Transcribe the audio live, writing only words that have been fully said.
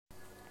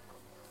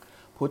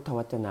พุทธว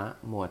จนะ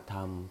หมวดธร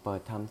รมเปิ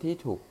ดธรรมที่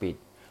ถูกปิด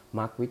ม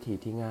รรควิธี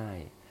ที่ง่าย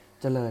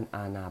เจริญอ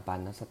านาปา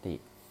นสติ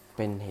เ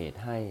ป็นเหตุ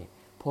ให้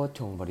โพช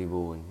ฌงค์บริ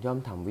บูรณ์ย่อม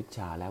ทำวิชช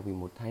าและวิ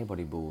มุตติให้บ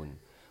ริบูรณ์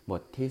บ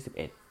ทที่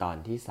11ตอน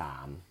ที่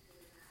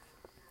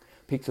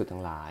3ภิกษุทั้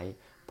งหลาย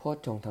โพช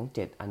ฌงค์ทั้ง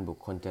7อันบุค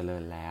คลเจริ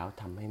ญแล้ว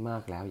ทำให้มา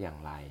กแล้วอย่าง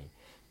ไร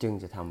จึง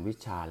จะทำวิช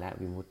ชาและ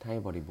วิมุตติให้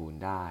บริบูรณ์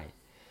ได้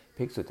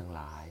ภิกษุทั้งห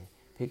ลาย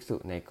ภิกษุ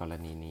ในกร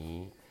ณีนี้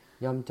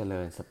ย่อมเจริ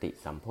ญสติ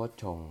สัมโพช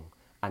ฌงค์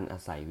อันอา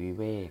ศัยวิ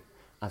เวก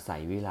อาศั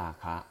ยวิรา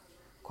คะ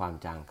ความ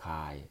จางค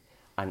าย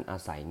อันอา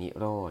ศัยนิ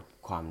โรธ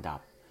ความดั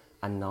บ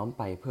อันน้อมไ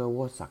ปเพื่อโว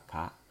สักข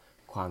ะ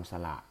ความส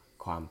ละ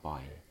ความปล่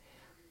อย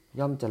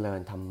ย่อมเจริ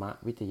ญธรรม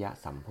วิทย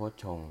สัมโพช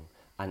ฌงค์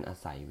อันอา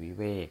ศัยวิ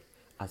เวก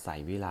อาศัย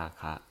วิรา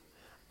คะ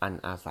อัน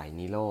อาศัย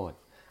นิโรธ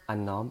อัน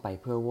น้อมไป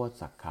เพื่อโว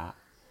สักขะ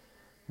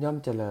ย่อม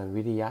เจริญ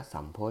วิริย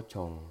สัมโพชฌ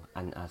งค์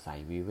อันอาศัย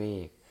วิเว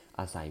ก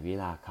อาศัยวิ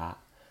ราคะ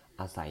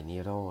อาศัยนิ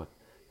โรธ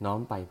น้อม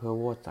ไปเพื่อ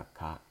โวสัก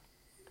ขะ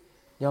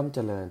ย่อมเจ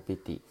ริญปิ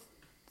ติ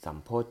สัม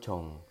โพชฌ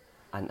งค์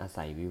อันอา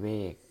ศัยวิเว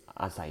ก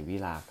อาศัยวิ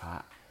ราคะ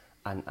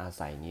อันอา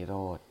ศัยนิโร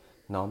ธ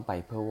น้อมไป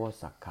เพื่อโว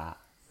สักขะ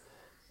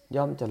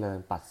ย่อมเจริญ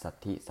ปัสสัท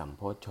ธิสัมโ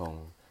พชฌง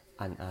ค์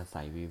อันอา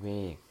ศัยวิเว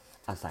ก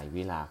อาศัย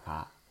วิราคะ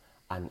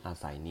อันอา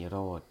ศัยนิโร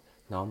ธ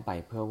น้อมไป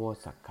เพื่อโว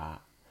สักขะ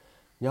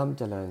ย่อม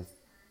เจริญ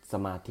ส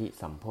มาธิ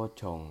สัมโพช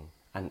ฌงค์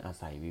อันอา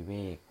ศัยวิเว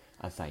ก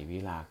อาศัยวิ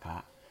ราคะ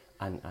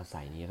อันอา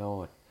ศัยนิโร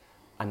ธ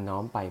อันน้อ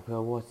มไปเพื่อ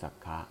โวสัก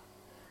ขะ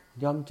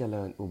ย่อมเจ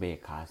ริญอุเบก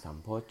ขาสัม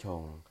โพชฌ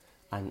งค์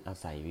อันอา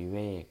ศัยวิเว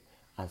ก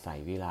อาศัย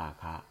วิรา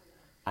คะ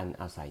อัน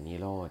อาศัยนิ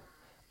โรธ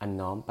อัน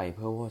น้อมไปเ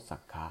พื่อโวสั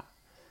กขะ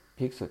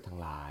ภิกษุทั้ง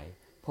หลาย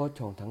โพช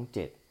ฌงค์ทั้ง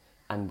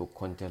7อันบุค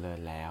คลเจริญ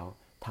แล้ว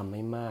ทำใ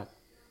ห้มาก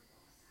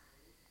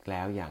แ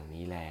ล้วอย่าง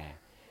นี้แล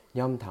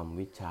ย่อมทำ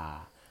วิชชา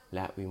แล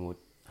ะวิมุต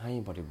ติให้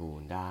บริบู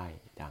รณ์ได้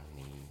ดัง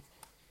นี้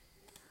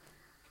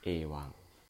เอวัง